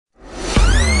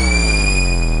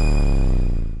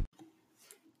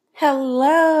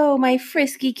Hello, my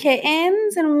frisky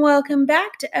kittens, and welcome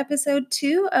back to episode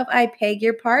 2 of I Beg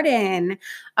Your Pardon,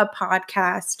 a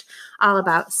podcast all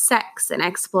about sex and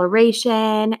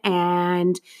exploration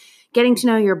and getting to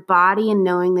know your body and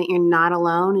knowing that you're not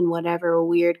alone in whatever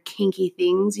weird, kinky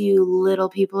things you little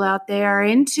people out there are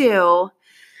into.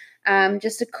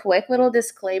 Just a quick little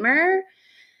disclaimer.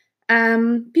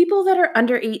 People that are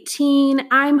under 18,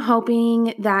 I'm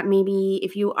hoping that maybe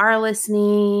if you are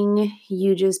listening,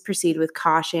 you just proceed with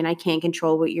caution. I can't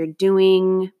control what you're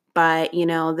doing, but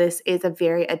this is a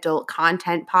very adult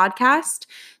content podcast.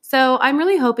 So I'm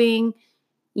really hoping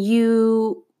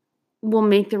you will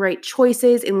make the right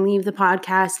choices and leave the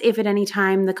podcast if at any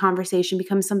time the conversation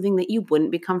becomes something that you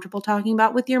wouldn't be comfortable talking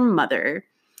about with your mother.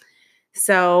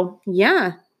 So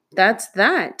yeah, that's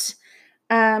that.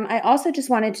 I also just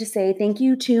wanted to say thank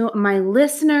you to my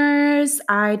listeners.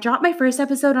 I dropped my first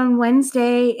episode on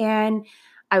Wednesday and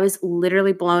I was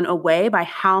literally blown away by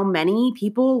how many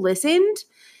people listened.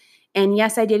 And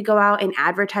yes, I did go out and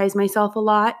advertise myself a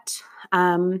lot.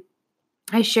 I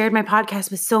shared my podcast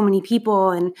with so many people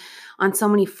and on so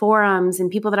many forums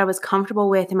and people that I was comfortable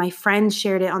with. And my friends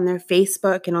shared it on their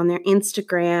Facebook and on their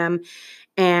Instagram.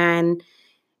 And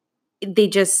they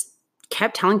just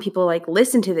kept telling people, like,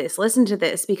 listen to this,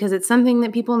 because it's something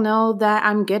that people know that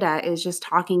I'm good at, is just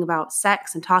talking about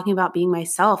sex and talking about being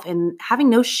myself and having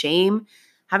no shame,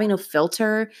 having no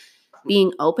filter,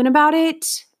 being open about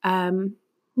it.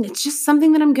 It's just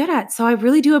something that I'm good at. So I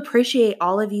really do appreciate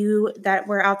all of you that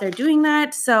were out there doing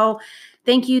that. So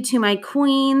thank you to my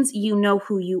queens. You know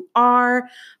who you are,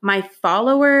 my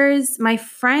followers, my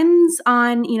friends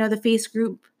on, the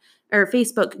Facebook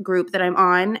group that I'm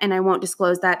on, and I won't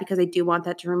disclose that because I do want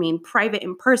that to remain private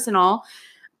and personal.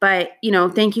 But,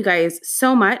 thank you guys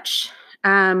so much.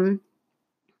 Again,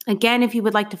 if you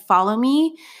would like to follow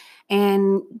me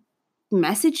and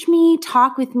message me,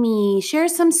 talk with me, share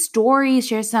some stories,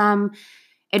 share some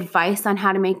advice on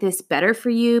how to make this better for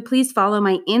you, please follow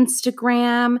my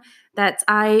Instagram. That's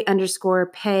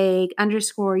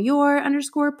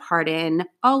I_peg_your_pardon,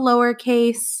 all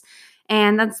lowercase.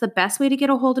 And that's the best way to get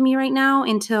a hold of me right now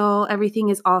until everything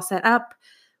is all set up.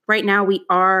 Right now, we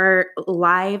are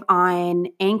live on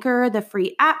Anchor, the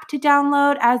free app to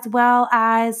download, as well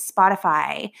as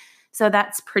Spotify. So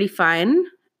that's pretty fun.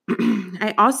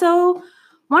 I also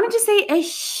wanted to say a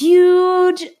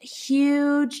huge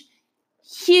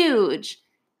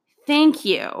thank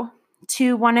you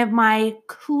to one of my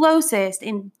closest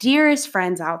and dearest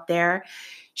friends out there.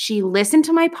 She listened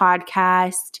to my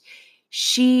podcast.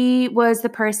 She was the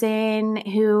person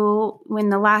who, when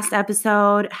the last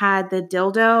episode had the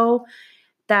dildo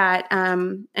that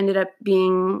ended up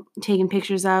being taken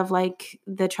pictures of, like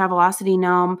the Travelocity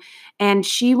gnome, and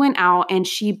she went out and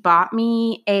she bought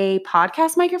me a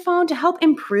podcast microphone to help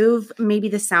improve maybe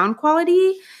the sound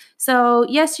quality. So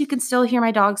yes, you can still hear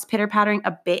my dogs pitter-pattering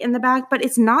a bit in the back, but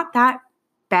it's not that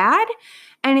bad.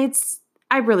 And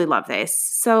I really love this.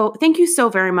 So thank you so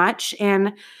very much.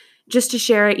 And just to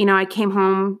share it, I came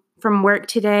home from work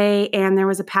today and there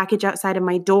was a package outside of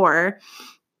my door.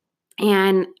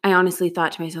 And I honestly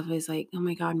thought to myself, I was like, oh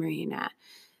my God, Marina,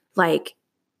 like,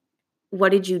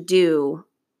 what did you do?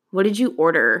 What did you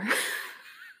order?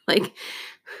 Like,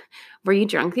 were you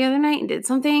drunk the other night and did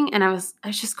something? And I was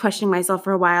just questioning myself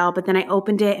for a while, but then I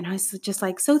opened it and I was just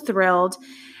like so thrilled.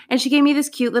 And she gave me this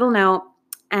cute little note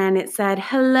and it said,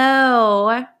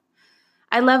 hello,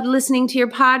 I loved listening to your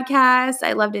podcast.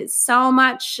 I loved it so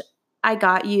much. I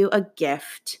got you a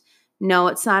gift. No,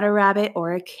 it's not a rabbit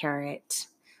or a carrot.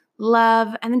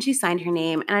 Love. And then she signed her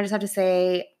name. And I just have to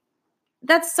say,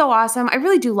 that's so awesome. I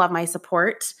really do love my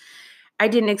support. I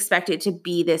didn't expect it to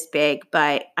be this big,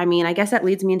 but I mean, I guess that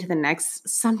leads me into the next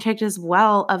subject as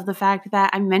well, of the fact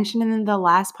that I mentioned in the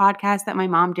last podcast that my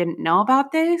mom didn't know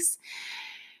about this.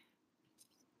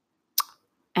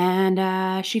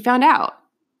 And she found out.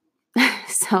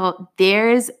 So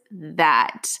there's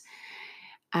that.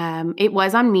 It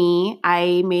was on me.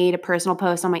 I made a personal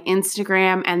post on my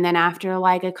Instagram, and then after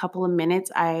like a couple of minutes,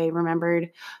 I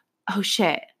remembered, oh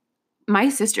shit, my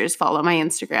sisters follow my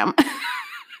Instagram.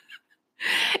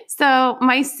 So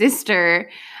my sister,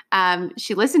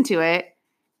 she listened to it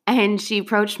and she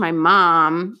approached my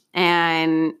mom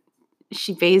and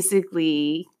she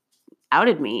basically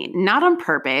outed me, not on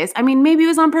purpose. I mean, maybe it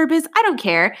was on purpose. I don't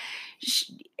care.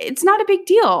 It's not a big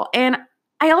deal. And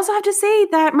I also have to say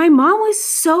that my mom was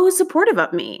so supportive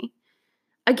of me.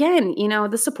 Again,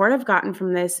 the support I've gotten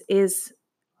from this is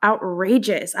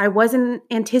outrageous. I wasn't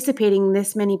anticipating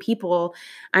this many people.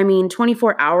 I mean,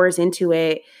 24 hours into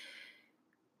it,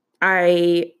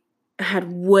 I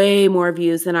had way more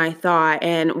views than I thought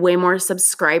and way more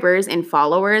subscribers and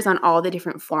followers on all the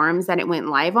different forums that it went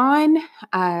live on.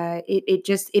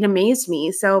 It amazed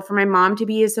me. So for my mom to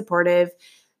be as supportive,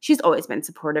 she's always been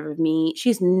supportive of me.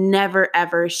 She's never,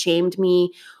 ever shamed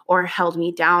me or held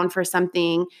me down for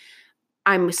something.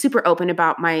 I'm super open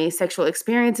about my sexual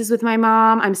experiences with my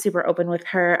mom. I'm super open with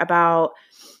her about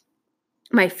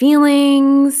my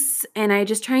feelings, and I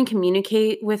just try and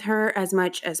communicate with her as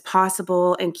much as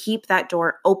possible and keep that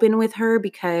door open with her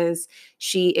because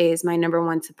she is my number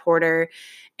one supporter,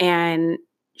 and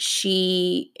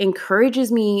she encourages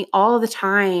me all the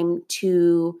time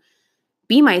to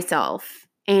be myself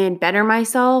and better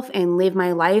myself and live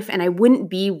my life. And I wouldn't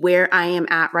be where I am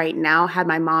at right now had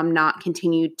my mom not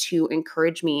continued to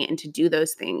encourage me and to do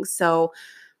those things. So,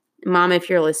 Mom, if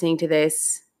you're listening to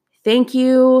this, thank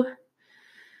you.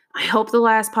 I hope the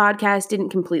last podcast didn't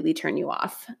completely turn you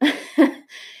off.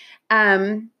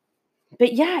 But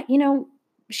yeah,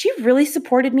 she really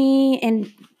supported me, and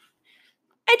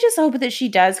I just hope that she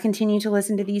does continue to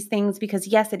listen to these things because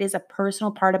yes, it is a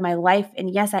personal part of my life. And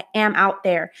yes, I am out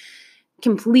there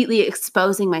completely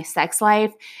exposing my sex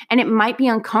life, and it might be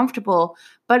uncomfortable,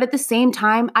 but at the same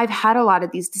time, I've had a lot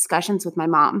of these discussions with my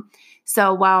mom.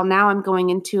 So while now I'm going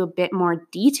into a bit more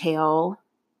detail,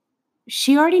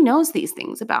 she already knows these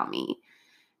things about me.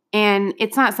 And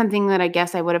it's not something that I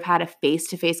guess I would have had a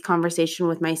face-to-face conversation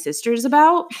with my sisters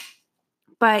about.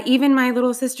 But even my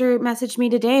little sister messaged me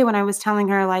today when I was telling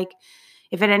her, like,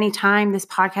 if at any time this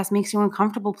podcast makes you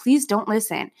uncomfortable, please don't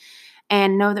listen.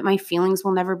 And know that my feelings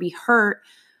will never be hurt.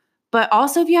 But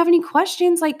also, if you have any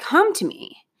questions, like, come to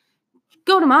me.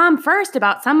 Go to Mom first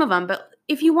about some of them. But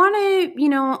if you want to,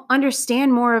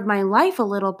 understand more of my life a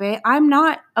little bit, I'm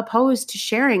not opposed to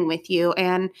sharing with you.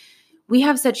 And we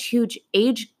have such huge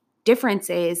age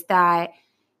differences that,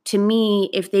 to me,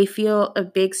 if they feel a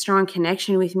big, strong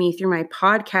connection with me through my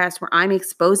podcast where I'm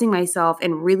exposing myself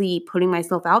and really putting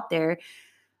myself out there,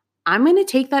 I'm going to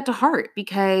take that to heart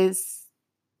because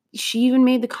she even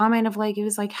made the comment of like, it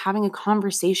was like having a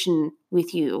conversation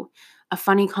with you, a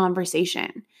funny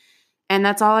conversation. And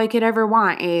that's all I could ever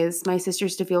want is my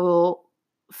sisters to feel,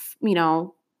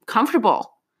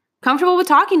 comfortable with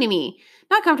talking to me.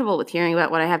 Not comfortable with hearing about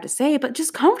what I have to say, but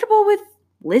just comfortable with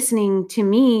listening to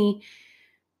me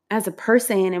as a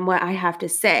person and what I have to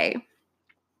say.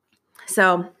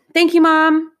 So thank you,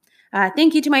 Mom.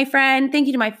 Thank you to my friend. Thank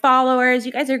you to my followers.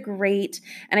 You guys are great.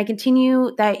 And I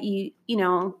continue that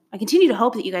I continue to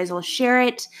hope that you guys will share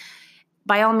it.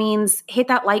 By all means, hit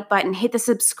that like button, hit the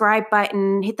subscribe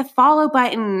button, hit the follow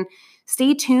button.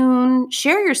 Stay tuned.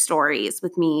 Share your stories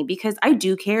with me because I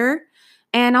do care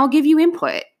and I'll give you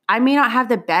input. I may not have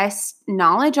the best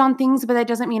knowledge on things, but that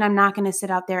doesn't mean I'm not going to sit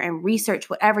out there and research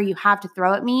whatever you have to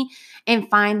throw at me and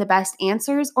find the best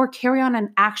answers or carry on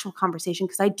an actual conversation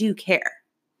because I do care.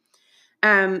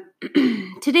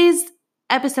 Today's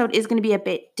episode is going to be a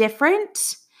bit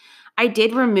different. I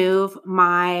did remove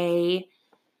my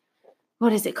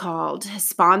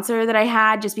sponsor that I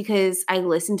had just because I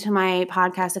listened to my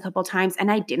podcast a couple times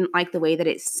and I didn't like the way that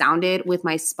it sounded with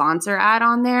my sponsor ad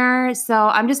on there. So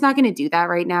I'm just not going to do that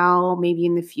right now, maybe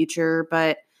in the future.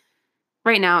 But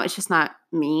right now, it's just not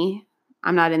me.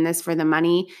 I'm not in this for the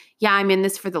money. Yeah, I'm in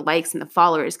this for the likes and the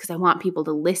followers because I want people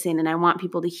to listen and I want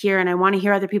people to hear and I want to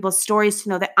hear other people's stories to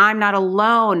know that I'm not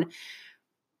alone.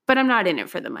 But I'm not in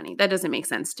it for the money. That doesn't make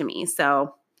sense to me.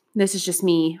 So this is just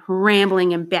me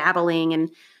rambling and babbling and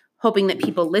hoping that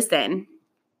people listen.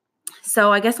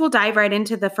 So I guess we'll dive right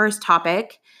into the first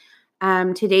topic.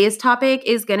 Today's topic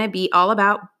is going to be all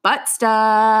about butt stuff.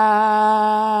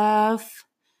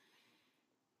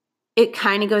 It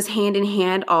kind of goes hand in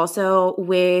hand also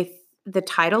with the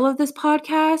title of this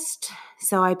podcast.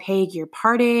 So I beg your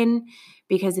pardon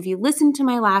because if you listened to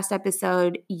my last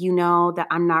episode, you know that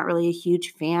I'm not really a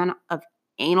huge fan of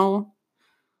anal.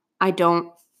 I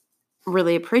don't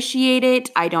really appreciate it.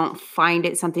 I don't find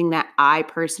it something that I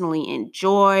personally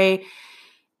enjoy.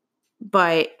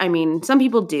 But I mean, some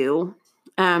people do.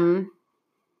 And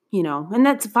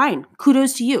that's fine.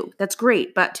 Kudos to you. That's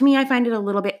great. But to me, I find it a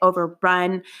little bit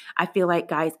overrun. I feel like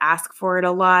guys ask for it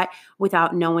a lot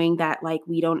without knowing that like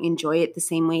we don't enjoy it the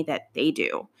same way that they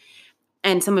do.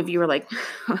 And some of you are like,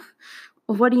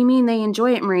 what do you mean they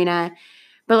enjoy it, Marina?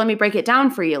 But let me break it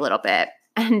down for you a little bit.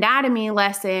 Anatomy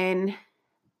lesson.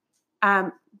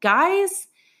 Guys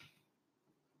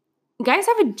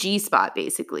have a G-spot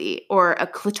basically, or a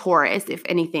clitoris, if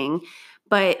anything.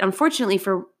 But unfortunately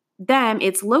for them,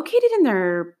 it's located in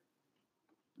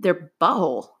their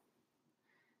butthole.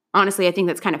 Honestly, I think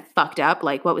that's kind of fucked up.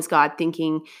 Like, what was God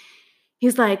thinking?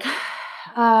 He's like,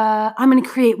 I'm going to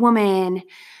create woman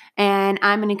and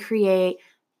I'm going to create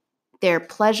their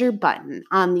pleasure button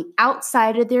on the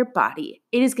outside of their body.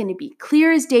 It is going to be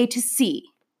clear as day to see.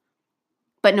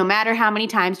 But no matter how many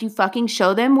times you fucking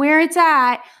show them where it's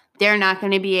at, they're not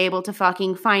going to be able to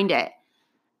fucking find it.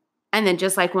 And then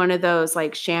just like one of those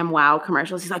like ShamWow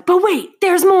commercials, he's like, but wait,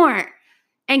 there's more.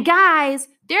 And guys,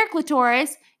 their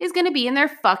clitoris is going to be in their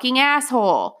fucking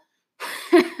asshole.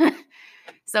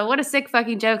 So what a sick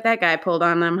fucking joke that guy pulled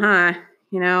on them, huh?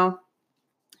 You know,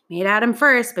 made Adam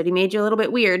first, but he made you a little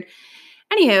bit weird.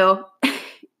 Anywho,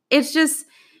 it's just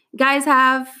guys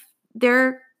have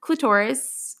their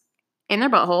clitoris in their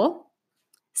butthole.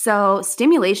 So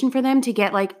stimulation for them to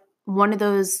get like one of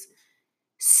those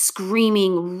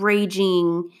screaming,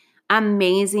 raging,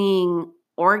 amazing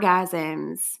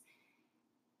orgasms,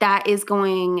 that is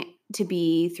going to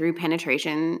be through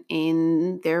penetration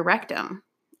in their rectum.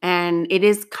 And it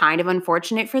is kind of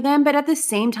unfortunate for them, but at the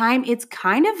same time, it's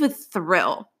kind of a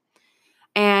thrill.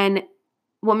 And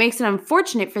what makes it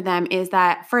unfortunate for them is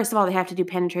that, first of all, they have to do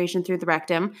penetration through the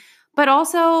rectum, but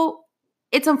also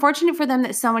it's unfortunate for them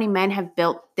that so many men have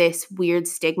built this weird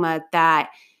stigma that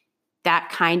that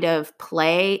kind of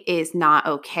play is not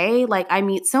okay. Like, I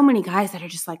meet so many guys that are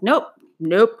just like, nope.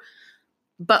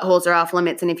 Buttholes are off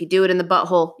limits. And if you do it in the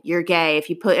butthole, you're gay. If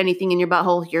you put anything in your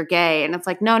butthole, you're gay. And it's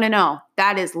like, no.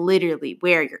 That is literally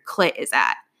where your clit is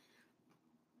at.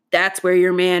 That's where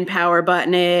your man power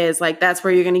button is. Like, that's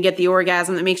where you're going to get the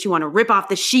orgasm that makes you want to rip off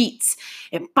the sheets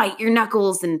and bite your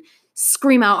knuckles and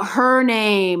scream out her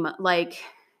name. Like,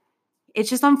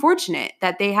 it's just unfortunate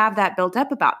that they have that built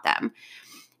up about them.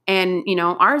 And, you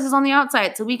know, ours is on the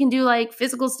outside, so we can do like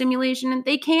physical stimulation and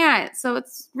they can't. So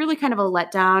it's really kind of a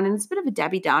letdown, and it's a bit of a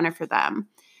Debbie Downer for them.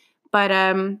 But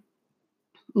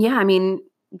yeah, I mean,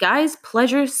 guys'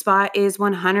 pleasure spot is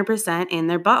 100% in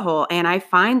their butthole. And I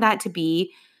find that to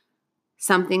be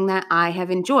something that I have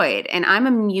enjoyed. And I'm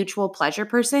a mutual pleasure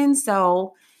person.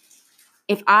 So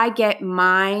if I get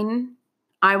mine,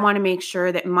 I want to make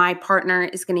sure that my partner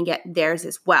is going to get theirs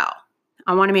as well.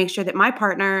 I want to make sure that my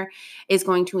partner is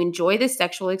going to enjoy this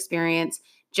sexual experience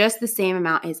just the same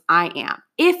amount as I am,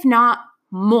 if not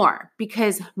more,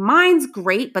 because mine's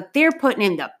great, but they're putting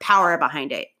in the power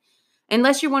behind it.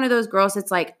 Unless you're one of those girls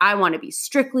that's like, I want to be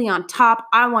strictly on top.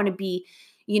 I want to be,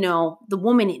 you know, the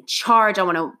woman in charge. I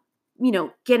want to, you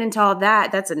know, get into all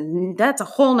that. That's a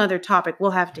whole nother topic we'll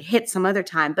have to hit some other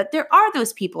time. But there are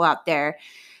those people out there.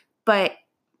 But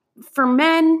for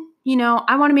men, you know,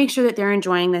 I want to make sure that they're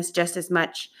enjoying this just as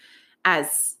much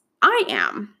as I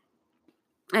am.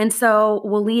 And so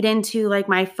we'll lead into like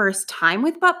my first time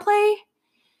with butt play.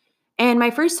 And my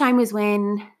first time was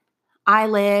when I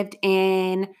lived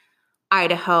in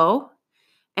Idaho,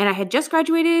 and I had just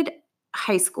graduated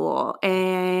high school,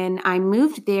 and I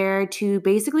moved there to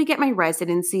basically get my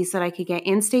residency so that I could get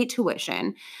in-state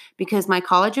tuition, because my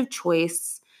college of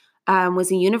choice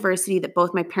was a university that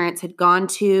both my parents had gone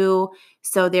to.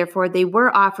 So therefore, they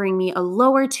were offering me a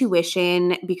lower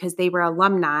tuition because they were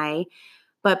alumni.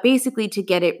 But basically, to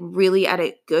get it really at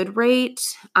a good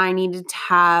rate, I needed to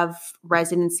have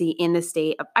residency in the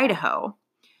state of Idaho.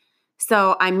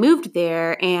 So I moved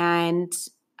there, and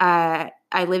I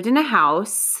lived in a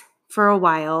house for a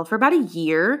while, for about a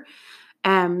year.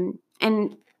 And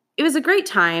it was a great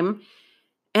time.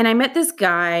 And I met this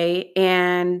guy,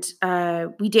 and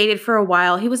we dated for a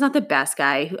while. He was not the best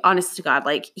guy. Honest to God,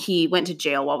 like, he went to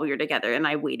jail while we were together, and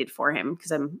I waited for him because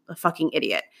I'm a fucking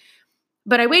idiot.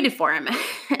 But I waited for him.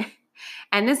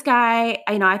 And this guy,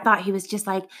 you know, I thought he was just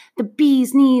like the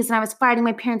bee's knees. And I was fighting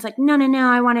my parents like, no,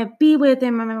 I want to be with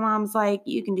him. And my mom's like,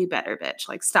 you can do better, bitch.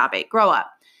 Like, stop it. Grow up.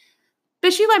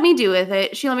 But she let me do with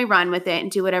it. She let me run with it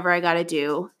and do whatever I got to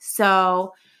do.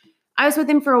 So I was with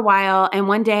him for a while. And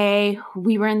one day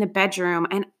we were in the bedroom,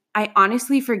 and I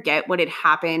honestly forget what had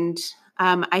happened.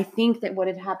 I think that what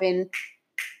had happened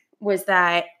was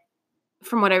that,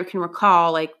 from what I can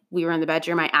recall, like, we were in the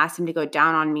bedroom. I asked him to go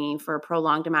down on me for a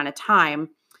prolonged amount of time.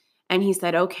 And he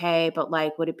said, okay, but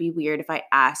like, would it be weird if I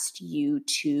asked you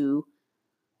to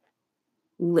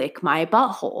lick my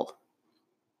butthole?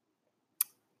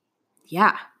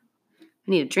 Yeah. I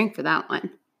need a drink for that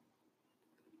one.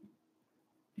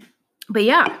 But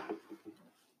yeah,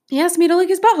 he asked me to lick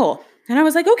his butthole. And I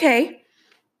was like, okay.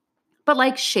 But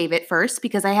like, shave it first,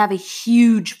 because I have a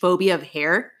huge phobia of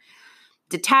hair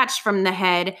detached from the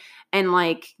head and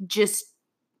like just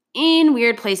in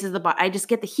weird places of the body. I just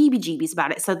get the heebie-jeebies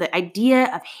about it. So the idea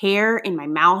of hair in my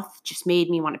mouth just made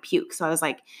me want to puke. So I was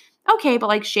like, okay, but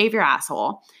like, shave your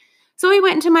asshole. So he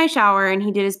went into my shower and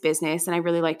he did his business. And I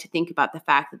really like to think about the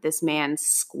fact that this man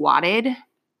squatted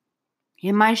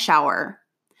in my shower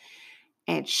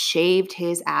and shaved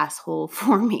his asshole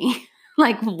for me.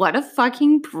 Like, what a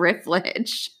fucking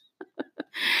privilege.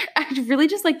 I really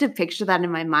just like to picture that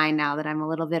in my mind now that I'm a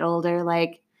little bit older.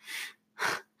 Like,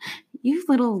 you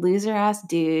little loser ass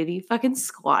dude, you fucking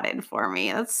squatted for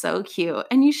me. That's so cute.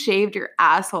 And you shaved your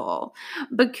asshole.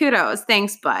 But kudos.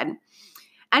 Thanks, bud.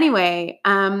 Anyway,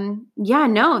 yeah,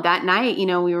 no, that night,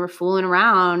 we were fooling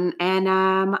around and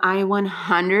I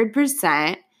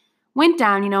 100% went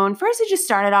down, and first I just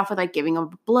started off with like giving him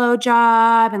a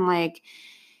blowjob and like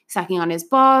sucking on his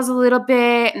balls a little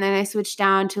bit. And then I switched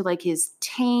down to like his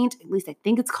taint. At least I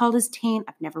think it's called his taint.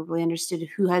 I've never really understood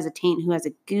who has a taint, who has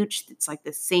a gooch. It's like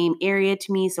the same area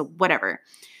to me. So whatever.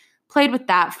 Played with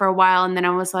that for a while. And then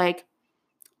I was like,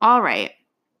 all right,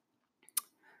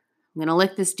 I'm going to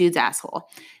lick this dude's asshole.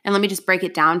 And let me just break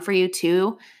it down for you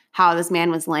too, how this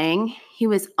man was laying. He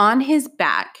was on his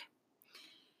back,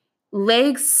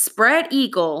 legs spread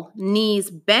eagle, knees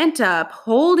bent up,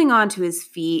 holding onto his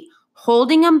feet,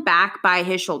 holding him back by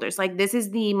his shoulders. Like, this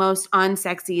is the most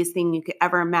unsexiest thing you could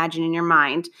ever imagine in your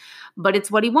mind, but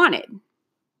it's what he wanted.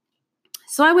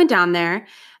 So I went down there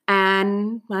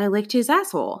and I licked his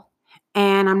asshole.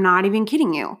 And I'm not even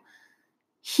kidding you.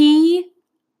 He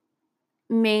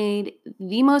made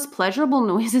the most pleasurable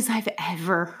noises I've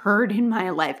ever heard in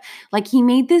my life. Like, he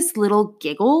made this little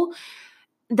giggle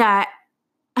that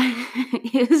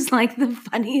it was like the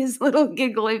funniest little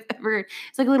giggle I've ever.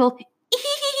 It's like a little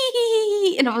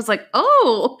and I was like,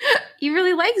 oh, he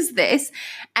really likes this.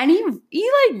 And he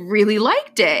like really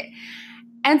liked it.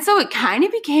 And so it kind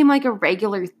of became like a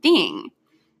regular thing.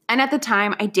 And at the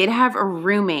time I did have a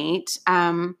roommate,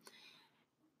 and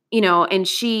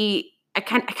I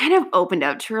kind of opened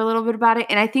up to her a little bit about it.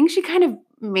 And I think she kind of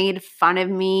made fun of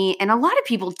me. And a lot of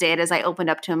people did as I opened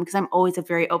up to him, because I'm always a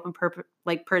very open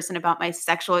person about my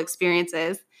sexual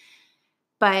experiences.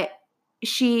 But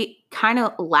she kind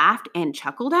of laughed and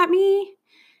chuckled at me.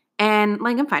 And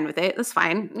like, I'm fine with it. That's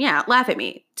fine. Yeah, laugh at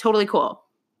me. Totally cool.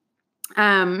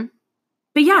 But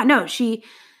yeah, no, she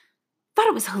thought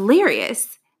it was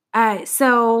hilarious.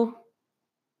 So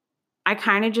I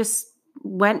kind of just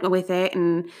went with it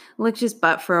and licked his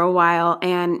butt for a while,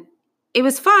 and it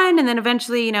was fun. And then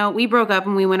eventually, we broke up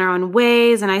and we went our own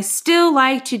ways, and I still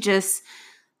like to just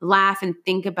laugh and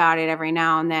think about it every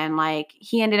now and then. Like,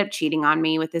 he ended up cheating on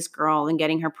me with this girl and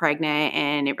getting her pregnant,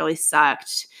 and it really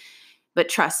sucked. But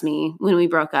trust me, when we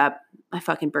broke up, I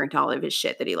fucking burnt all of his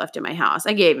shit that he left in my house.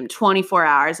 I gave him 24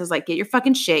 hours. I was like, get your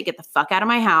fucking shit, get the fuck out of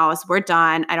my house. We're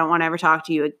done. I don't want to ever talk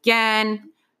to you again.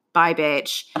 Bye,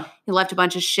 bitch. He left a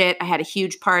bunch of shit. I had a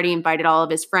huge party, invited all of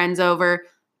his friends over,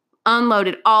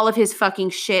 unloaded all of his fucking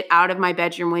shit out of my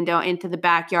bedroom window into the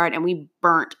backyard, and we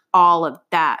burnt all of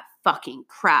that fucking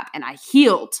crap. And I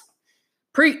healed.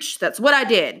 Preach. That's what I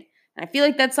did. And I feel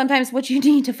like that's sometimes what you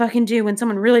need to fucking do when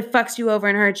someone really fucks you over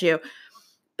and hurts you.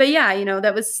 But yeah,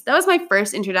 that was my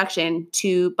first introduction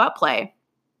to butt play.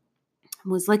 I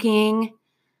was licking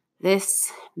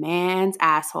this man's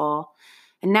asshole.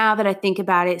 And now that I think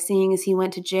about it, seeing as he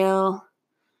went to jail,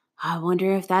 I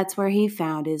wonder if that's where he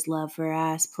found his love for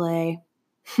ass play.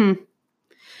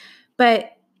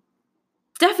 But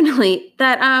definitely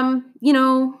that,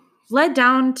 led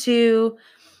down to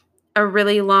a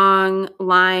really long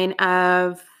line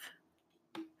of,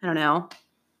 I don't know,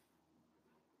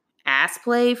 ass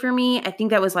play for me. I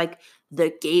think that was like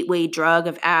the gateway drug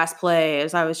of ass play,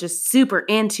 as I was just super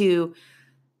into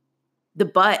the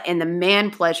butt and the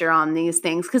man pleasure on these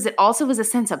things, because it also was a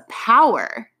sense of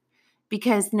power,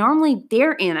 because normally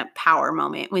they're in a power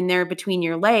moment when they're between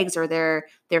your legs or they're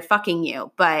fucking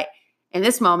you. But in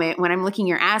this moment, when I'm licking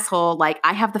your asshole, like,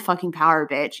 I have the fucking power,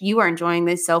 bitch. You are enjoying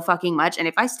this so fucking much. And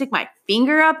if I stick my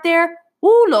finger up there,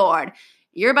 oh Lord,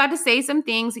 you're about to say some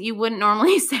things that you wouldn't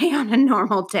normally say on a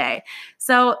normal day.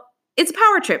 So it's a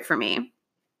power trip for me.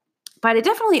 But it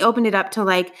definitely opened it up to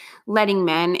like letting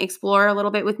men explore a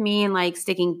little bit with me and like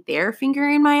sticking their finger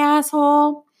in my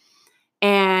asshole.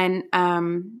 And,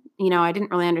 I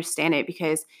didn't really understand it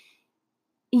because,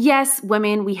 yes,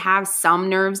 women, we have some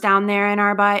nerves down there in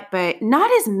our butt, but not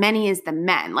as many as the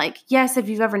men. Like, yes, if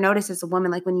you've ever noticed as a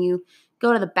woman, like when you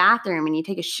go to the bathroom and you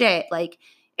take a shit, like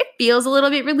it feels a little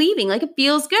bit relieving. Like, it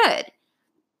feels good.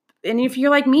 And if you're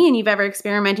like me and you've ever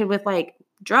experimented with like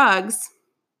drugs,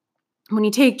 when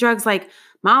you take drugs like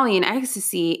Molly and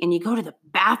ecstasy and you go to the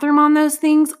bathroom on those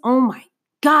things, oh my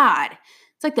God,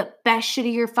 it's like the best shit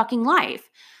of your fucking life.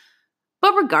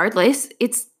 But regardless,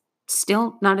 it's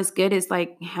still not as good as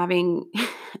like having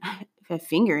a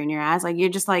finger in your ass. Like, you're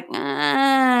just like,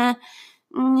 you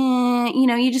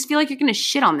just feel like you're going to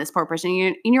shit on this poor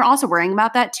person. And you're also worrying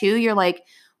about that too. You're like,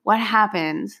 what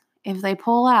happens if they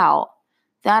pull out?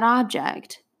 that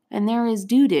object and there is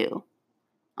doo-doo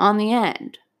on the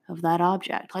end of that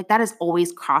object. Like, that is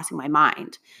always crossing my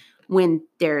mind when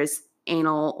there's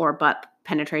anal or butt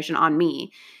penetration on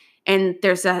me. And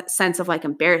there's a sense of like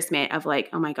embarrassment of like,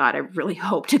 oh my God, I really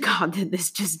hope to God that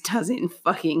this just doesn't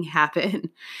fucking happen.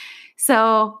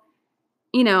 So,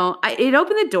 it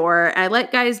opened the door. I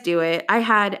let guys do it. I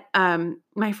had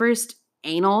my first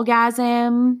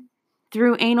analgasm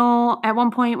through anal at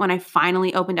one point when I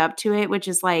finally opened up to it, which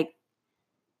is like,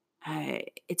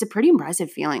 it's a pretty impressive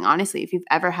feeling, honestly. If you've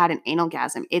ever had an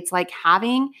analgasm, it's like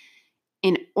having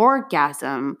an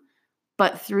orgasm,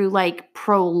 but through like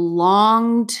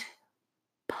prolonged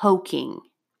poking.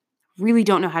 Really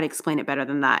don't know how to explain it better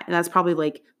than that. And that's probably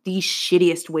like the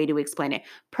shittiest way to explain it.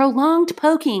 Prolonged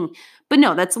poking. But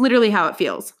no, that's literally how it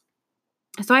feels.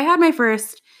 So I had my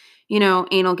first,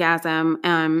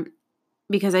 analgasm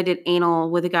because I did anal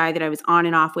with a guy that I was on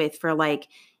and off with for like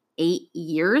 8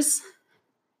 years.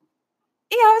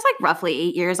 Yeah, I was like roughly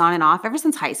 8 years on and off ever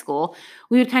since high school.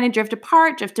 We would kind of drift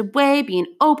apart, drift away, be in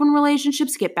open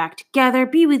relationships, get back together,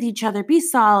 be with each other, be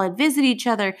solid, visit each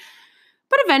other.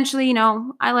 But eventually,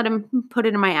 I let him put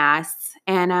it in my ass.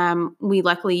 And we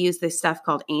luckily used this stuff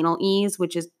called Anal Ease,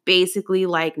 which is basically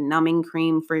like numbing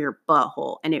cream for your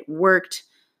butthole. And it worked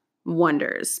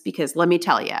wonders because let me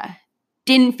tell you,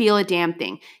 didn't feel a damn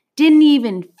thing. Didn't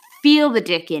even feel the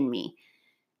dick in me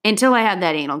until I had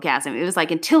that analgasm. It was like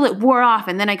until it wore off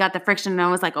and then I got the friction and I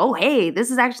was like, oh, hey,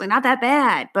 this is actually not that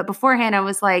bad. But beforehand, I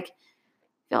was like, I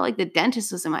felt like the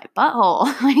dentist was in my butthole.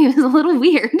 Like, it was a little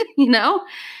weird,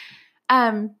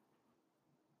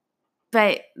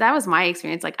 But that was my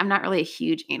experience. Like, I'm not really a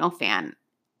huge anal fan.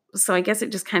 So I guess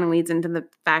it just kind of leads into the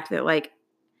fact that like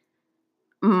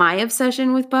my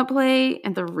obsession with butt play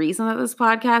and the reason that this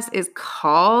podcast is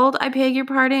called I Beg Your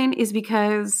Pardon is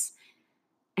because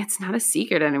it's not a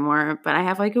secret anymore, but I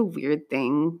have like a weird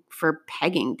thing for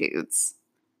pegging dudes.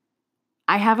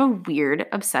 I have a weird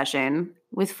obsession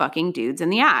with fucking dudes in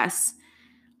the ass.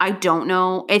 I don't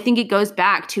know. I think it goes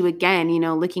back to, again,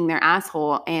 licking their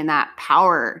asshole and that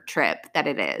power trip that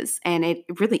it is. And it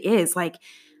really is like,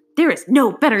 there is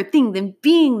no better thing than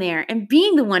being there and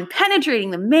being the one penetrating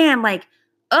the man. Like,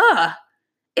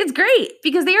 it's great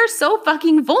because they are so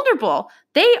fucking vulnerable.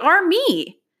 They are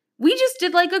me. We just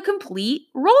did like a complete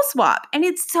role swap and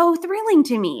it's so thrilling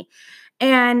to me.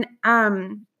 And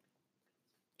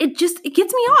it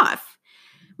gets me off.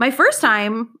 My first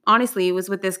time, honestly, was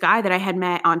with this guy that I had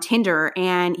met on Tinder,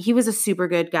 and he was a super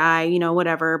good guy,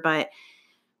 whatever, but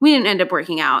we didn't end up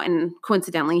working out. And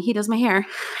coincidentally, he does my hair.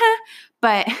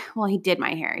 But, well, he did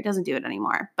my hair. He doesn't do it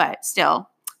anymore, but still,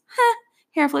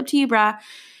 hair flip to you, brah.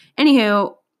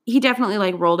 Anywho, he definitely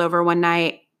like rolled over one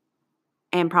night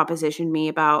and propositioned me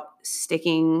about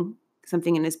sticking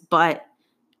something in his butt.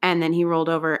 And then he rolled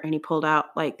over and he pulled out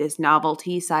like this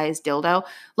novelty-sized dildo.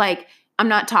 Like, I'm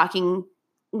not talking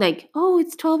like, oh,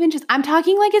 it's 12 inches. I'm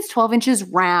talking like it's 12 inches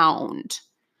round.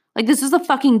 Like, this is a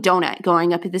fucking donut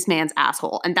going up this man's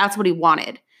asshole. And that's what he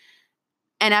wanted.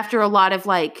 And after a lot of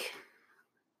like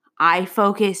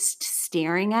eye-focused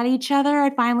staring at each other, I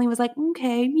finally was like,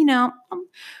 okay,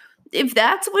 if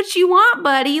that's what you want,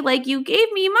 buddy, like you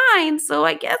gave me mine, so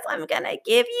I guess I'm gonna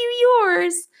give you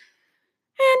yours.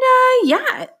 And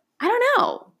yeah, I don't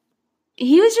know.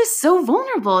 He was just so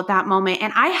vulnerable at that moment,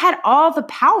 and I had all the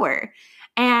power.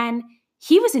 And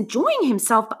he was enjoying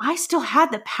himself, but I still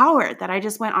had the power that I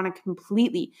just went on a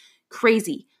completely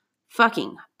crazy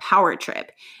fucking power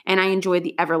trip. And I enjoyed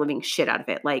the ever-living shit out of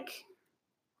it. Like,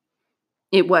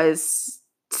 it was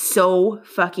so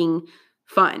fucking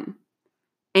fun.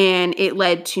 And it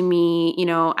led to me,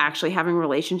 actually having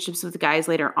relationships with guys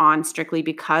later on strictly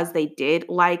because they did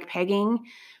like pegging.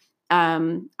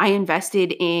 I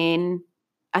invested in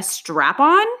a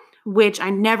strap-on, which I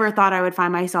never thought I would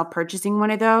find myself purchasing one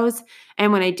of those.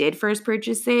 And when I did first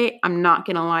purchase it, I'm not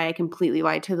going to lie, I completely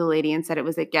lied to the lady and said it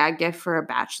was a gag gift for a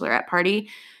bachelorette party.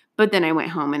 But then I went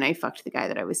home and I fucked the guy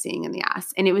that I was seeing in the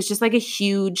ass. And it was just like a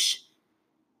huge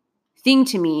thing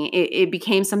to me. It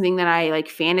became something that I like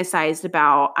fantasized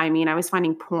about. I mean, I was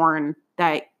finding porn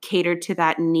that catered to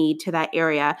that need, to that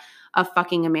area of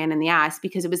fucking a man in the ass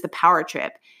because it was the power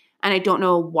trip. And I don't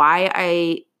know why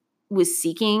I was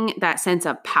seeking that sense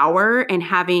of power and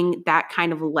having that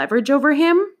kind of leverage over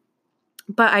him.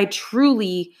 But I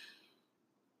truly,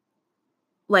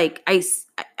 like,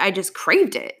 I just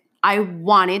craved it. I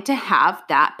wanted to have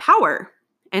that power.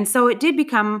 And so it did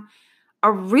become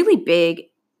a really big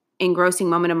engrossing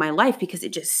moment of my life because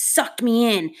it just sucked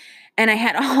me in. And I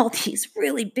had all these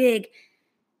really big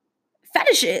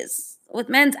fetishes with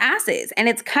men's asses. And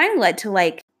it's kind of led to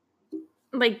like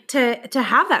like to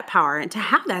have that power and to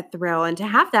have that thrill and to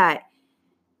have that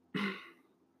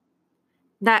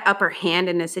upper hand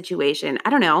in a situation. I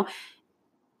don't know.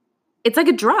 It's like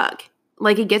a drug.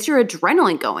 Like it gets your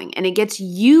adrenaline going and it gets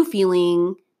you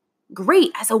feeling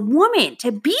great as a woman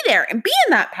to be there and be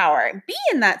in that power and be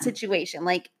in that situation.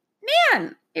 Like,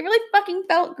 man, it really fucking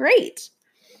felt great.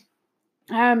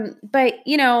 But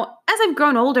as I've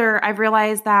grown older, I've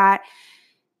realized that,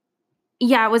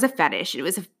 yeah, it was a fetish. It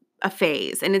was a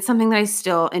phase. And it's something that I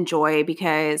still enjoy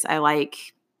because I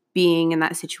like being in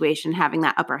that situation, having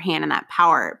that upper hand and that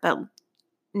power. But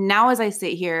now as I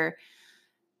sit here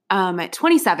at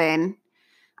 27,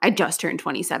 I just turned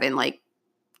 27 like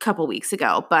a couple weeks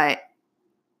ago. But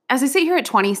as I sit here at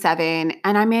 27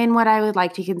 and I'm in what I would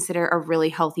like to consider a really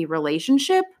healthy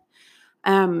relationship,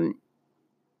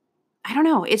 I don't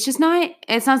know. It's not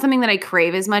something that I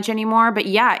crave as much anymore. But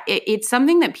yeah, it's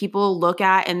something that people look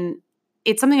at, and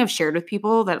it's something I've shared with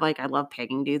people that like I love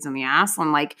pegging dudes in the ass.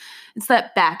 And like it's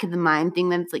that back of the mind thing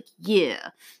that's like, yeah.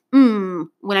 When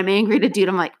I'm angry at a dude,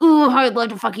 I'm like, ooh, I'd love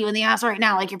to fuck you in the ass right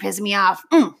now. Like you're pissing me off.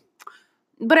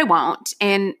 But I won't.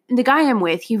 And the guy I'm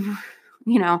with, we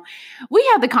had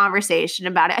the conversation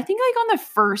about it. I think like on the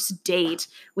first date,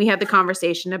 we had the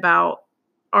conversation about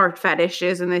our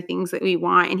fetishes and the things that we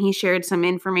want. And he shared some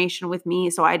information with me.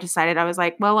 So I decided, I was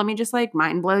like, well, let me just like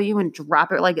mind blow you and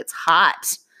drop it like it's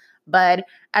hot. Bud,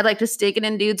 I'd like to stick it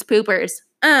in dudes' poopers.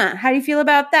 How do you feel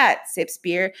about that? Sips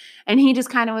beer. And he just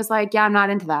kind of was like, yeah, I'm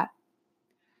not into that.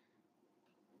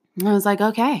 And I was like,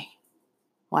 okay,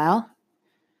 well,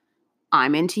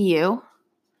 I'm into you.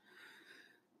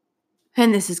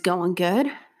 And this is going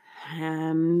good.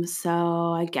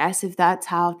 So I guess if that's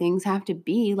how things have to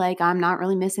be, like I'm not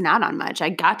really missing out on much. I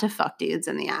got to fuck dudes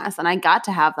in the ass and I got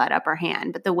to have that upper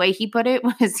hand. But the way he put it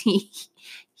was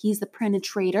he's the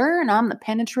penetrator and I'm the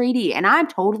penetratee. And I'm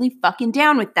totally fucking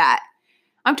down with that.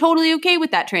 I'm totally okay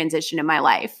with that transition in my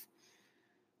life.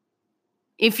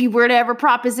 If you were to ever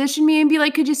proposition me and be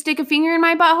like, could you stick a finger in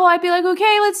my butthole? I'd be like,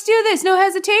 okay, let's do this. No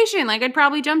hesitation. Like I'd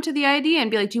probably jump to the idea and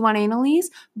be like, do you want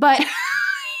anal-ese? But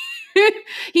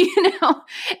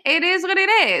it is what it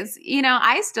is.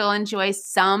 I still enjoy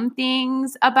some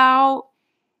things about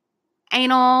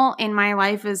anal in my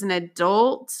life as an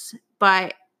adult,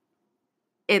 but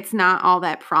it's not all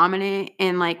that prominent.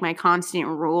 And like my constant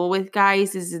rule with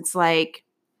guys is it's like,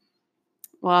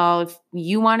 well, if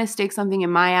you want to stick something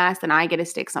in my ass, then I get to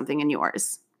stick something in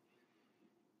yours.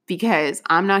 Because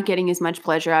I'm not getting as much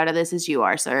pleasure out of this as you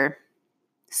are, sir.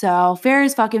 So fair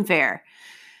is fucking fair.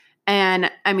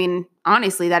 And I mean,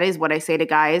 honestly, that is what I say to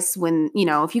guys when,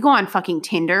 if you go on fucking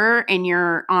Tinder and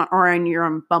you're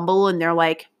on Bumble and they're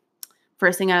like,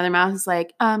 first thing out of their mouth is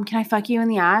like, can I fuck you in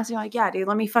the ass? You're like, yeah, dude,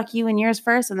 let me fuck you in yours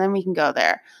first and then we can go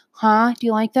there. Huh? Do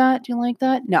you like that? Do you like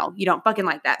that? No, you don't fucking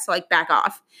like that. So like back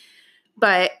off.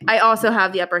 But I also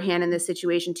have the upper hand in this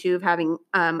situation too of having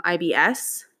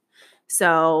IBS.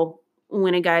 So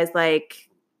when a guy's like,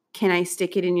 can I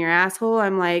stick it in your asshole?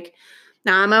 I'm like,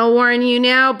 now, I'm going to warn you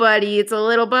now, buddy, it's a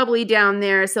little bubbly down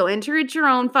there, so enter at your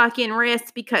own fucking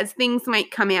risk because things might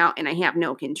come out and I have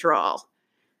no control.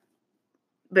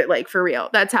 But, like, for real,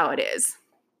 that's how it is.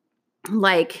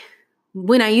 Like,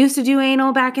 when I used to do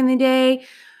anal back in the day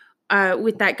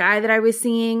with that guy that I was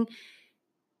seeing,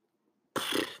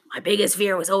 my biggest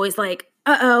fear was always like,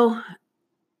 uh-oh,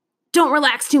 don't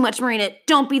relax too much, Marina.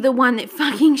 Don't be the one that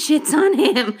fucking shits on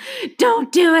him.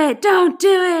 Don't do it. Don't do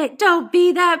it. Don't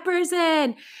be that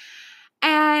person.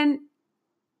 And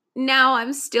now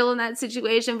I'm still in that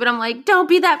situation, but I'm like, don't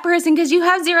be that person because you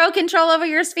have zero control over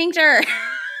your sphincter.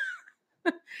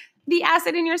 The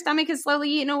acid in your stomach is slowly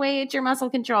eating away at your muscle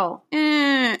control.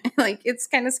 Like, it's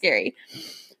kind of scary.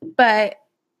 But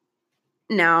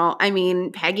no, I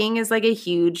mean, pegging is like a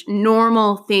huge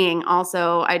normal thing.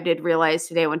 Also, I did realize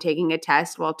today when taking a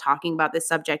test while talking about this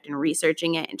subject and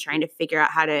researching it and trying to figure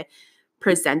out how to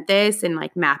present this and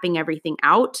like mapping everything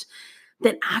out,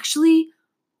 that actually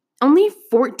only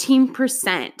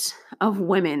 14% of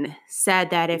women said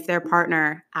that if their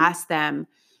partner asked them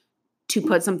to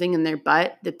put something in their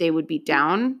butt, that they would be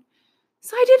down.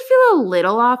 So I did feel a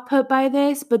little off put by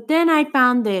this, but then I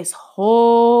found this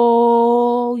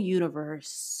whole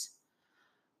universe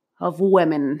of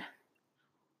women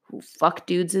who fuck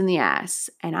dudes in the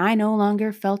ass, and I no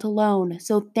longer felt alone.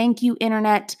 So thank you,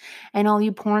 internet, and all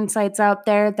you porn sites out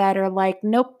there that are like,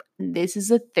 nope, this is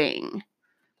a thing,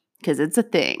 because it's a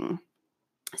thing.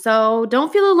 So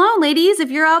don't feel alone, ladies.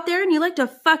 If you're out there and you like to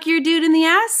fuck your dude in the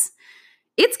ass,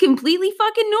 it's completely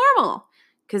fucking normal,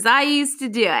 because I used to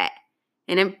do it.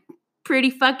 And I'm pretty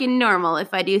fucking normal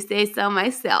if I do say so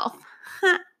myself.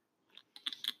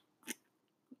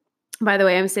 By the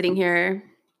way, I'm sitting here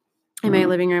in my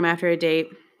living room after a date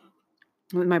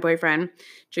with my boyfriend,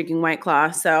 drinking White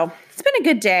Claw. So it's been a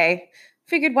good day.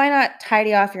 Figured why not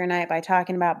tidy off your night by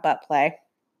talking about butt play.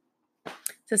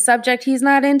 It's a subject he's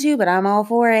not into, but I'm all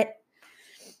for it.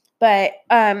 But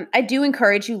I do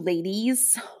encourage you,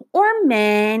 ladies or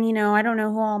men, I don't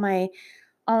know who all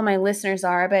my listeners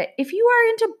are, but if you are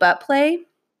into butt play,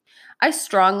 I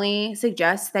strongly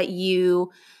suggest that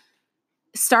you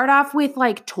start off with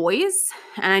like toys.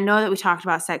 And I know that we talked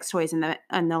about sex toys in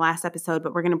the last episode,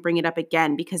 but we're going to bring it up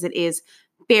again because it is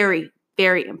very,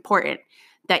 very important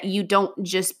that you don't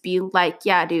just be like,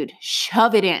 yeah, dude,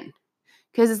 shove it in,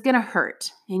 because it's going to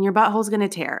hurt and your butthole's going to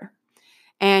tear.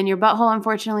 And your butthole,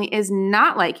 unfortunately, is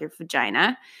not like your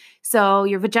vagina. So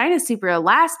your vagina is super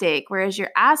elastic, whereas your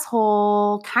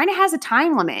asshole kind of has a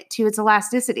time limit to its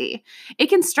elasticity. It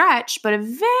can stretch, but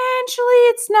eventually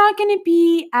it's not going to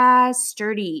be as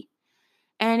sturdy.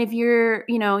 And if you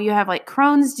have like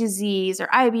Crohn's disease or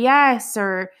IBS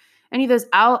or any of those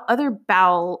other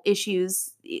bowel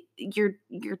issues, your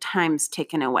time's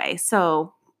ticking away.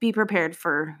 So be prepared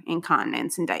for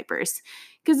incontinence and diapers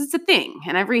because it's a thing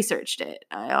and I've researched it.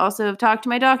 I also have talked to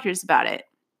my doctors about it.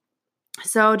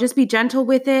 So just be gentle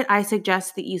with it. I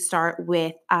suggest that you start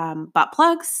with butt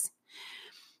plugs.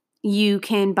 You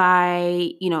can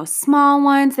buy, small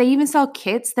ones. They even sell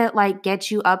kits that like get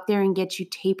you up there and get you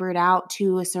tapered out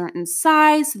to a certain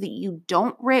size so that you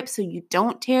don't rip, so you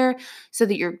don't tear, so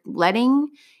that you're letting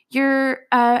your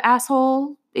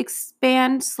asshole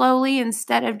expand slowly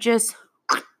instead of just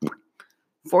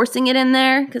forcing it in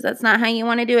there, because that's not how you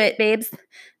want to do it, babes.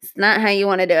 It's not how you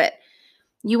want to do it.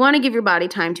 You want to give your body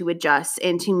time to adjust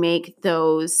and to make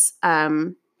those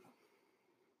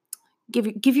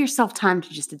give yourself time to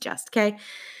just adjust, okay?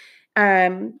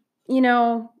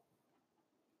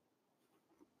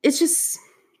 It's just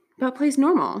butt play's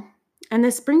normal. And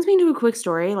this brings me to a quick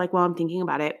story, like while I'm thinking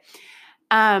about it.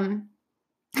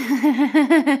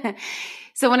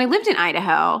 So when I lived in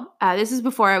Idaho, this is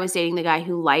before I was dating the guy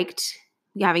who liked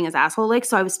having his asshole licked.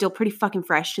 So I was still pretty fucking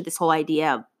fresh to this whole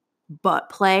idea of butt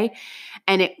play.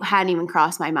 And it hadn't even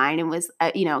crossed my mind. And was,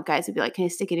 guys would be like, can I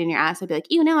stick it in your ass? I'd be like,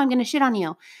 ew, no, I'm going to shit on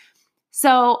you.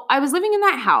 So I was living in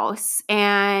that house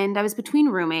and I was between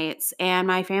roommates, and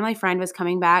my family friend was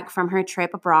coming back from her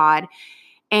trip abroad.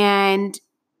 And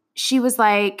she was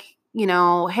like,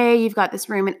 hey, you've got this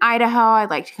room in Idaho. I'd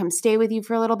like to come stay with you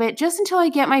for a little bit just until I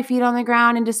get my feet on the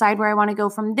ground and decide where I want to go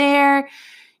from there.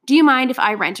 Do you mind if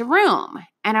I rent a room?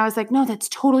 And I was like, no, that's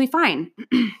totally fine.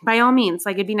 By all means.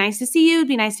 Like, it'd be nice to see you. It'd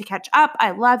be nice to catch up.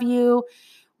 I love you.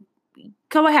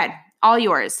 Go ahead. All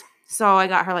yours. So I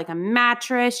got her like a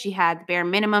mattress. She had the bare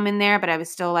minimum in there, but I was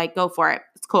still like, go for it.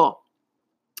 It's cool.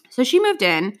 So she moved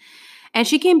in and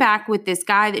she came back with this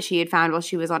guy that she had found while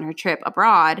she was on her trip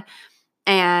abroad.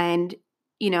 And,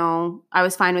 I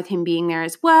was fine with him being there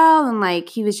as well. And like,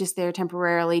 he was just there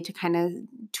temporarily to kind of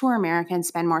tour America and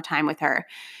spend more time with her.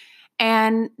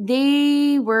 And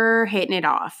they were hitting it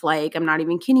off. Like, I'm not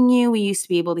even kidding you. We used to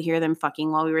be able to hear them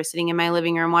fucking while we were sitting in my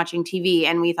living room watching TV.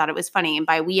 And we thought it was funny. And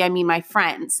by we, I mean my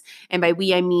friends. And by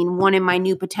we, I mean one of my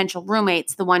new potential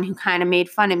roommates, the one who kind of made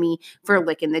fun of me for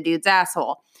licking the dude's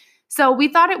asshole. So we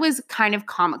thought it was kind of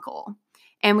comical.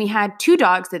 And we had 2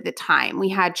 dogs at the time. We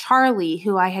had Charlie,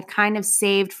 who I had kind of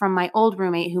saved from my old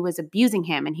roommate who was abusing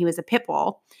him, and he was a pit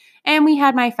bull. And we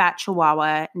had my fat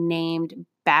chihuahua named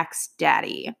Bax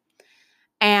Daddy.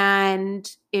 And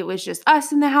it was just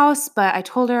us in the house, but I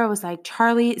told her, I was like,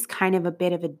 Charlie is kind of a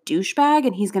bit of a douchebag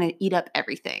and he's going to eat up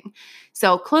everything.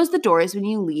 So close the doors when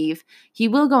you leave. He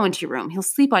will go into your room. He'll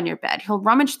sleep on your bed. He'll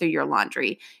rummage through your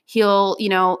laundry. He'll,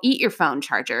 eat your phone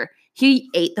charger. He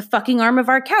ate the fucking arm of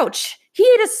our couch. He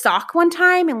ate a sock one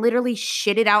time and literally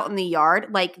shit it out in the yard.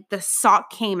 Like, the sock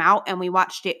came out and we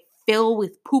watched it fill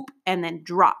with poop and then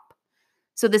drop.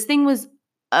 So this thing was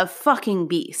a fucking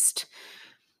beast.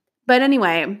 But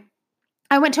anyway,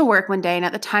 I went to work one day, and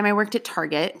at the time I worked at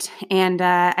Target, and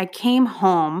I came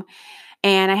home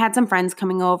and I had some friends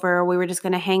coming over. We were just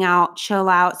going to hang out, chill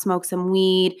out, smoke some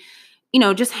weed,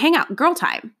 just hang out, girl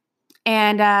time.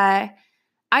 And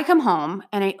I come home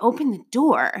and I open the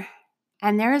door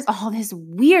and there's all this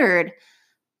weird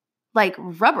like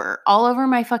rubber all over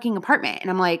my fucking apartment. And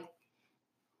I'm like,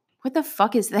 what the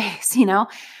fuck is this?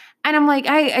 And I'm like,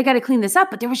 I got to clean this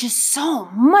up. But there was just so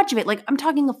much of it. Like, I'm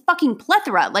talking a fucking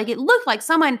plethora. Like, it looked like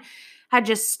someone had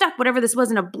just stuck whatever this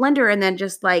was in a blender and then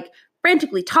just like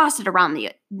frantically tossed it around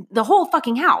the whole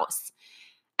fucking house.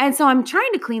 And so I'm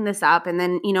trying to clean this up. And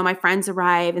then, my friends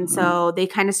arrive. And so they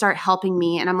kind of start helping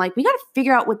me. And I'm like, we got to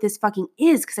figure out what this fucking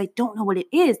is, because I don't know what it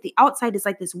is. The outside is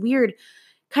like this weird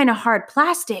kind of hard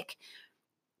plastic.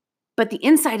 but the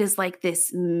inside is like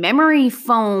this memory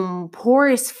foam,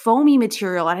 porous, foamy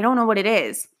material. And I don't know what it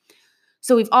is.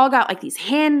 So we've all got like these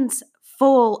hands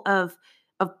full of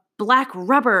black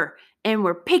rubber and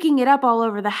we're picking it up all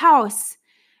over the house.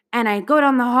 And I go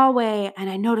down the hallway and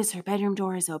I notice her bedroom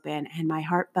door is open and my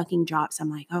heart fucking drops. I'm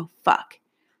like, oh, fuck.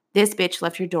 This bitch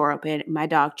left her door open. My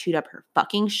dog chewed up her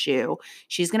fucking shoe.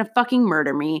 She's going to fucking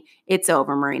murder me. It's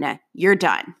over, Marina. You're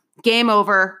done. Game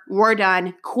over. We're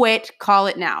done. Quit. Call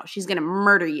it now. She's going to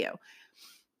murder you.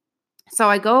 So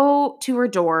I go to her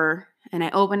door and I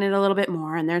open it a little bit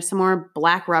more and there's some more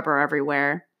black rubber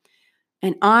everywhere.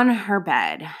 And on her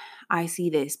bed, I see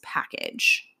this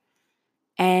package.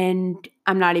 And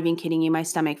I'm not even kidding you. My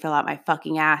stomach fell out my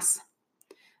fucking ass.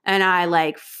 And I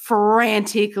like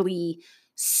frantically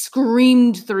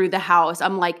screamed through the house.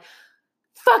 I'm like,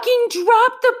 fucking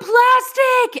drop the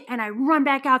plastic. And I run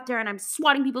back out there and I'm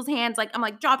swatting people's hands. Like, I'm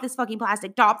like, drop this fucking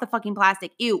plastic. Drop the fucking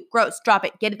plastic. Ew, gross. Drop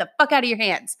it. Get it the fuck out of your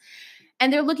hands.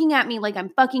 And they're looking at me like I'm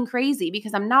fucking crazy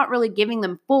because I'm not really giving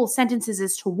them full sentences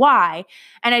as to why.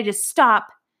 And I just stop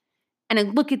and I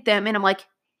look at them and I'm like,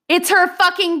 it's her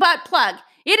fucking butt plug.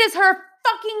 It is her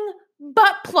fucking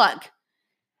butt plug.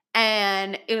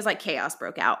 And it was like chaos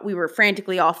broke out. We were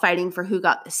frantically all fighting for who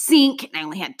got the sink. And I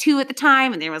only had 2 at the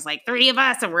time. And there was like 3 of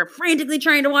us. And we're frantically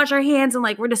trying to wash our hands. And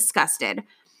like, we're disgusted.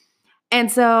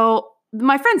 And so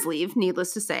my friends leave,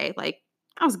 needless to say. Like,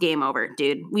 I was game over,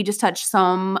 dude. We just touched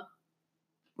some,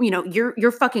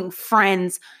 your fucking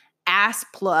friend's ass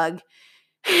plug.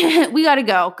 We got to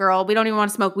go, girl. We don't even want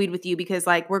to smoke weed with you because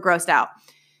like, we're grossed out.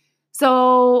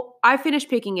 So I finished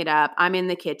picking it up. I'm in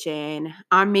the kitchen.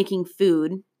 I'm making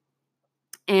food.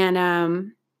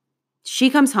 And she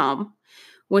comes home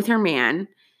with her man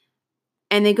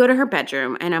and they go to her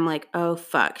bedroom and I'm like, oh,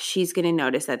 fuck. She's going to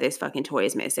notice that this fucking toy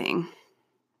is missing.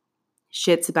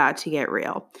 Shit's about to get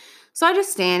real. So I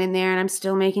just stand in there and I'm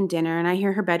still making dinner and I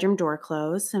hear her bedroom door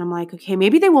close and I'm like, okay,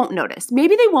 maybe they won't notice.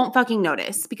 Maybe they won't fucking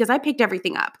notice because I picked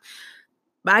everything up.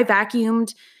 I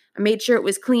vacuumed. I made sure it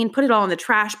was clean, put it all in the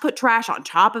trash, put trash on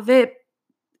top of it.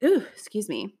 Ooh, excuse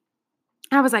me.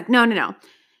 I was like, no.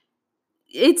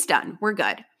 It's done. We're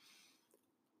good.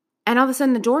 And all of a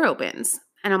sudden the door opens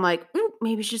and I'm like,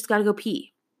 maybe she just got to go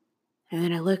pee. And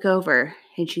then I look over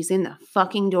and she's in the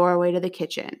fucking doorway to the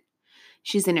kitchen.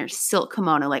 She's in her silk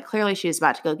kimono. Like clearly she was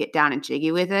about to go get down and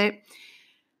jiggy with it.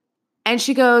 And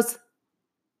she goes,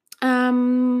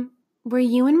 were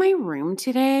you in my room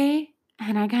today?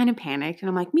 And I kind of panicked and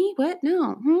I'm like, me? What?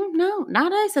 No,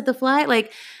 not I, said the fly.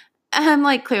 Like, I'm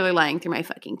like clearly lying through my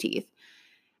fucking teeth.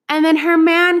 And then her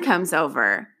man comes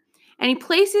over and he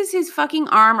places his fucking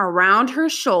arm around her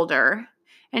shoulder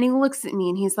and he looks at me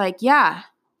and he's like, yeah,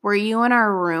 were you in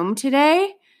our room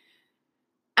today?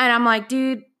 And I'm like,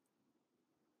 dude,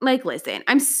 like, listen,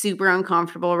 I'm super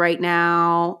uncomfortable right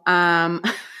now. I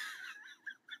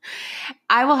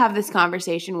will have this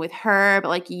conversation with her, but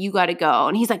like, you got to go.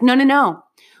 And he's like, no.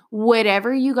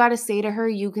 Whatever you got to say to her,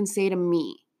 you can say to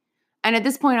me. And at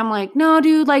this point, I'm like, no,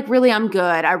 dude, like, really, I'm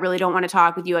good. I really don't want to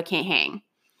talk with you. I can't hang.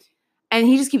 And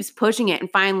he just keeps pushing it.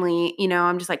 And finally,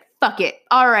 I'm just like, fuck it.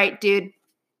 All right, dude.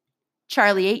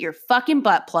 Charlie ate your fucking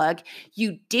butt plug.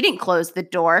 You didn't close the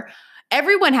door.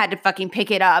 Everyone had to fucking pick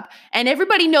it up. And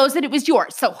everybody knows that it was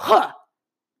yours. So, huh.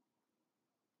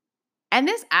 And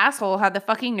this asshole had the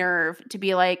fucking nerve to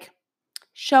be like,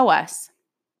 show us.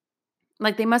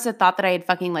 Like, they must have thought that I had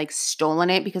fucking, like, stolen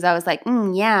it because I was like,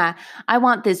 yeah, I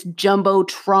want this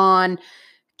Jumbotron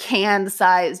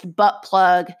can-sized butt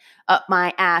plug up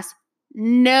my ass.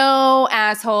 No,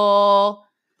 asshole.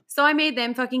 So I made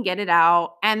them fucking get it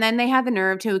out. And then they had the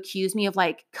nerve to accuse me of,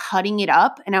 like, cutting it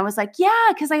up. And I was like, yeah,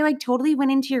 because I, like, totally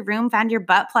went into your room, found your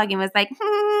butt plug, and was like,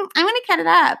 I'm going to cut it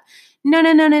up.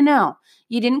 No.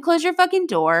 You didn't close your fucking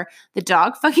door. The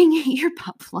dog fucking ate your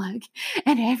butt plug.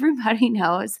 And everybody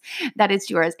knows that it's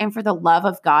yours. And for the love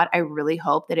of God, I really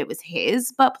hope that it was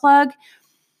his butt plug.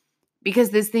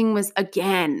 Because this thing was,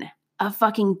 again, a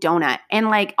fucking donut. And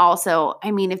like, also,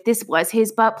 I mean, if this was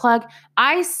his butt plug,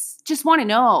 I just want to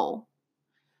know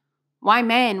why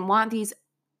men want these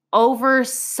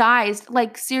oversized,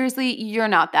 like, seriously, you're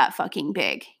not that fucking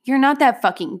big. You're not that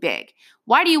fucking big.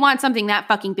 Why do you want something that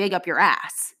fucking big up your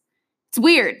ass? It's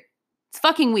weird. It's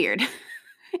fucking weird.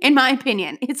 In my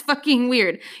opinion, it's fucking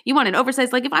weird. You want an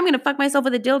oversized, like, if I'm going to fuck myself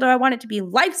with a dildo, I want it to be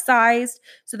life-sized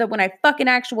so that when I fuck an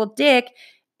actual dick,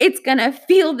 it's going to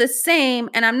feel the same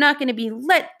and I'm not going to be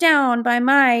let down by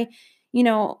my,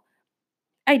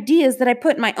 ideas that I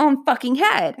put in my own fucking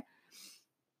head.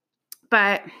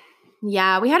 But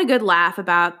yeah, we had a good laugh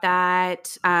about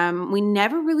that. We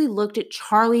never really looked at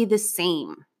Charlie the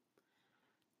same.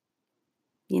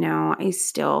 I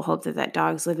still hope that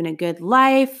dog's living a good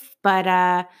life, but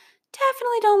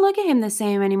definitely don't look at him the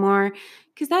same anymore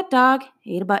because that dog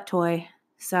ate a butt toy.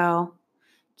 So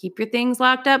keep your things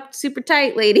locked up super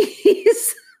tight,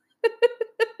 ladies.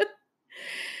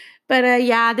 But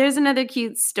yeah, there's another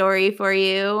cute story for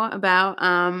you about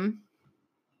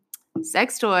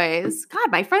sex toys.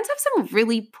 God, my friends have some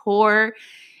really poor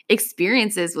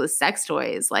experiences with sex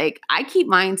toys. Like, I keep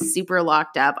mine super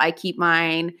locked up. I keep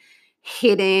mine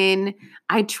hidden.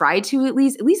 I try to at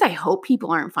least I hope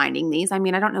people aren't finding these. I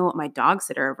mean, I don't know what my dog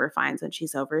sitter over finds when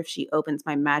she's over. If she opens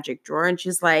my magic drawer and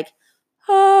she's like,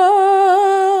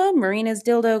 oh, Marina's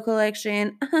dildo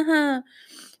collection.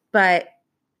 But,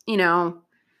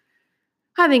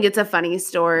 I think it's a funny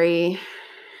story.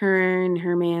 Her and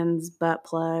her man's butt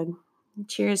plug.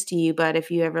 Cheers to you, bud.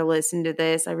 If you ever listen to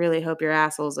this, I really hope your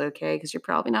asshole's okay because you're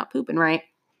probably not pooping right.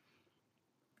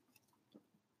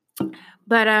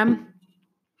 But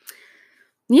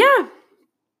yeah,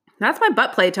 that's my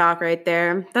butt play talk right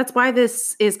there. That's why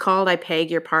this is called I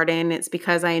Peg Your Pardon. It's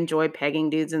because I enjoy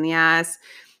pegging dudes in the ass.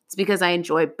 It's because I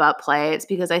enjoy butt play. It's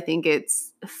because I think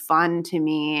it's fun to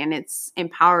me and it's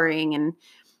empowering. And,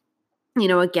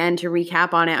 again, to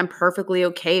recap on it, I'm perfectly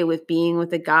okay with being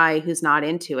with a guy who's not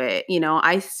into it.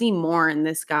 I see more in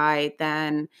this guy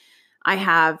than I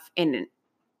have in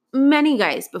many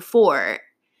guys before.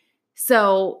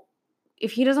 So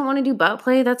if he doesn't want to do butt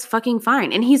play, that's fucking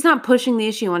fine. And he's not pushing the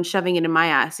issue on shoving it in my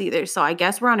ass either. So I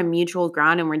guess we're on a mutual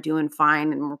ground and we're doing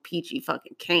fine and we're peachy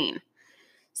fucking keen.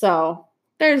 So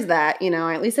there's that,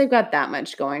 at least I've got that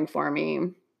much going for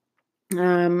me.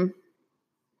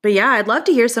 But yeah, I'd love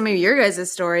to hear some of your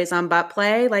guys' stories on butt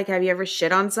play. Like, have you ever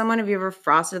shit on someone? Have you ever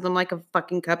frosted them like a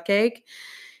fucking cupcake?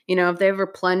 If they ever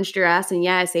plunged your ass, and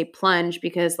yeah, I say plunge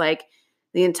because like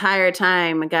the entire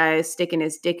time a guy is sticking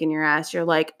his dick in your ass, you're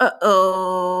like,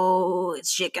 uh-oh,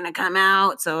 is shit gonna come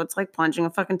out? So it's like plunging a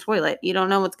fucking toilet. You don't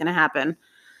know what's gonna happen.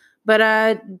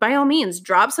 But by all means,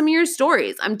 drop some of your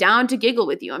stories. I'm down to giggle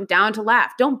with you. I'm down to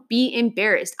laugh. Don't be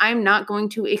embarrassed. I'm not going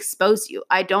to expose you.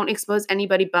 I don't expose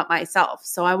anybody but myself.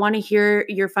 So I want to hear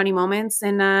your funny moments,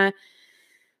 and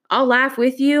I'll laugh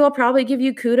with you. I'll probably give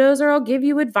you kudos or I'll give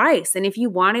you advice. And if you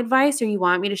want advice or you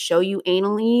want me to show you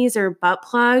analies or butt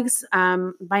plugs,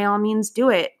 by all means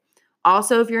do it.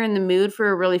 Also, if you're in the mood for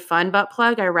a really fun butt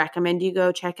plug, I recommend you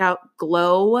go check out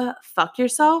Glow Fuck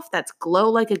Yourself. That's glow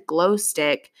like a glow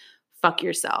stick. Fuck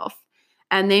yourself.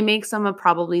 And they make some of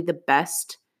probably the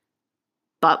best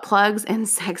butt plugs and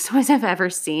sex toys I've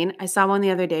ever seen. I saw one the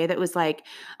other day that was like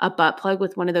a butt plug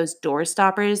with one of those door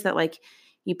stoppers that like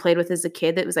you played with as a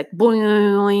kid that was like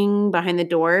boing behind the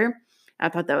door. I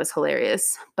thought that was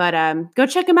hilarious. But go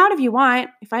check them out if you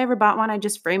want. If I ever bought one, I'd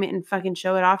just frame it and fucking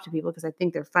show it off to people because I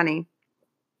think they're funny.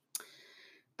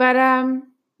 But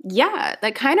yeah,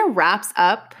 that kind of wraps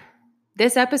up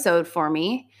this episode for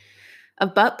me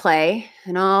of butt play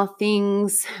and all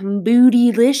things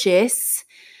bootylicious.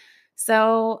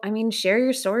 So, I mean, share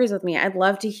your stories with me. I'd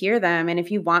love to hear them. And if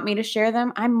you want me to share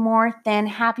them, I'm more than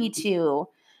happy to.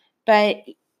 But,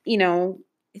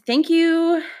 thank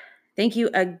you. Thank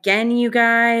you again, you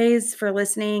guys, for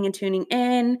listening and tuning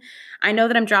in. I know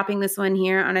that I'm dropping this one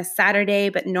here on a Saturday,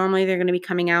 but normally they're going to be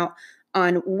coming out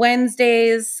on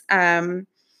Wednesdays.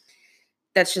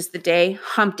 That's just the day,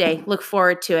 hump day. Look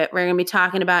forward to it. We're going to be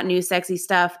talking about new sexy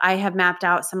stuff. I have mapped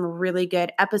out some really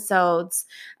good episodes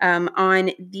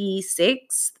on the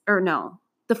 6th, or no,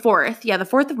 the 4th. Yeah, the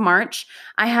 4th of March.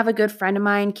 I have a good friend of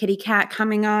mine, Kitty Cat,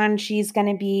 coming on. She's going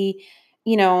to be,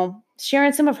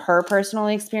 sharing some of her personal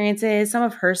experiences, some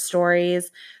of her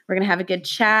stories. We're going to have a good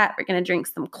chat. We're going to drink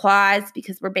some claws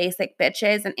because we're basic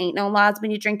bitches and ain't no laws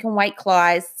when you're drinking White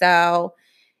Claws. So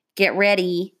get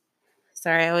ready.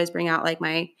 Sorry, I always bring out like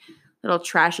my little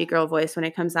trashy girl voice when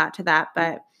it comes out to that.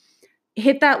 But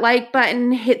hit that like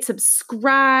button, hit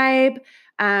subscribe,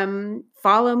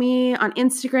 follow me on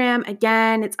Instagram.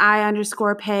 Again, it's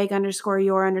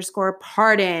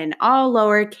I_peg_your_pardon, all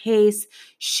lowercase.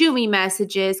 Shoot me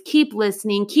messages. Keep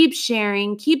listening, keep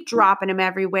sharing, keep dropping them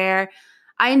everywhere.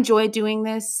 I enjoy doing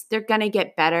this. They're going to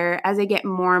get better. As I get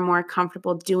more and more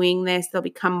comfortable doing this, they'll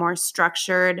become more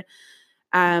structured.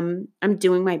 I'm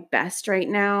doing my best right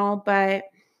now, but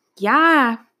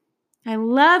yeah, I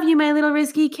love you, my little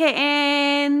risky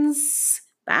kittens.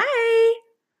 Bye.